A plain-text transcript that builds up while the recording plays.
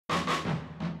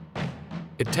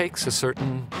It takes a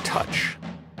certain touch,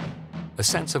 a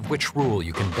sense of which rule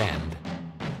you can bend,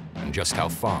 and just how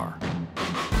far,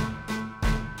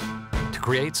 to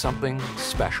create something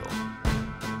special,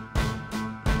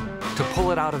 to pull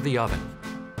it out of the oven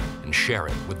and share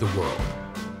it with the world.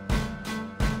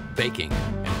 Baking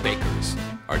and bakers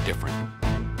are different.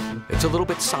 It's a little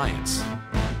bit science,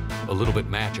 a little bit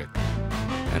magic,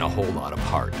 and a whole lot of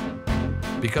heart.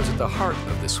 Because at the heart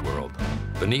of this world,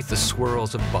 beneath the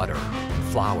swirls of butter,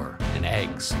 flour, and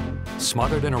eggs,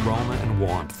 smothered in aroma and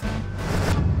warmth,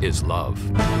 is love.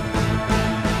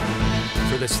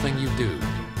 For this thing you do,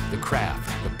 the craft,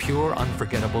 the pure,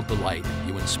 unforgettable delight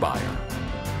you inspire,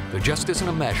 there just isn't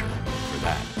a measure for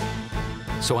that.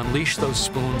 So unleash those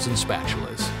spoons and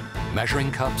spatulas,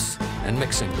 measuring cups and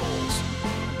mixing bowls.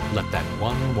 Let that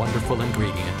one wonderful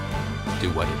ingredient do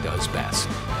what it does best.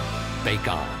 Bake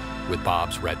on with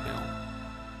Bob's Red Mill.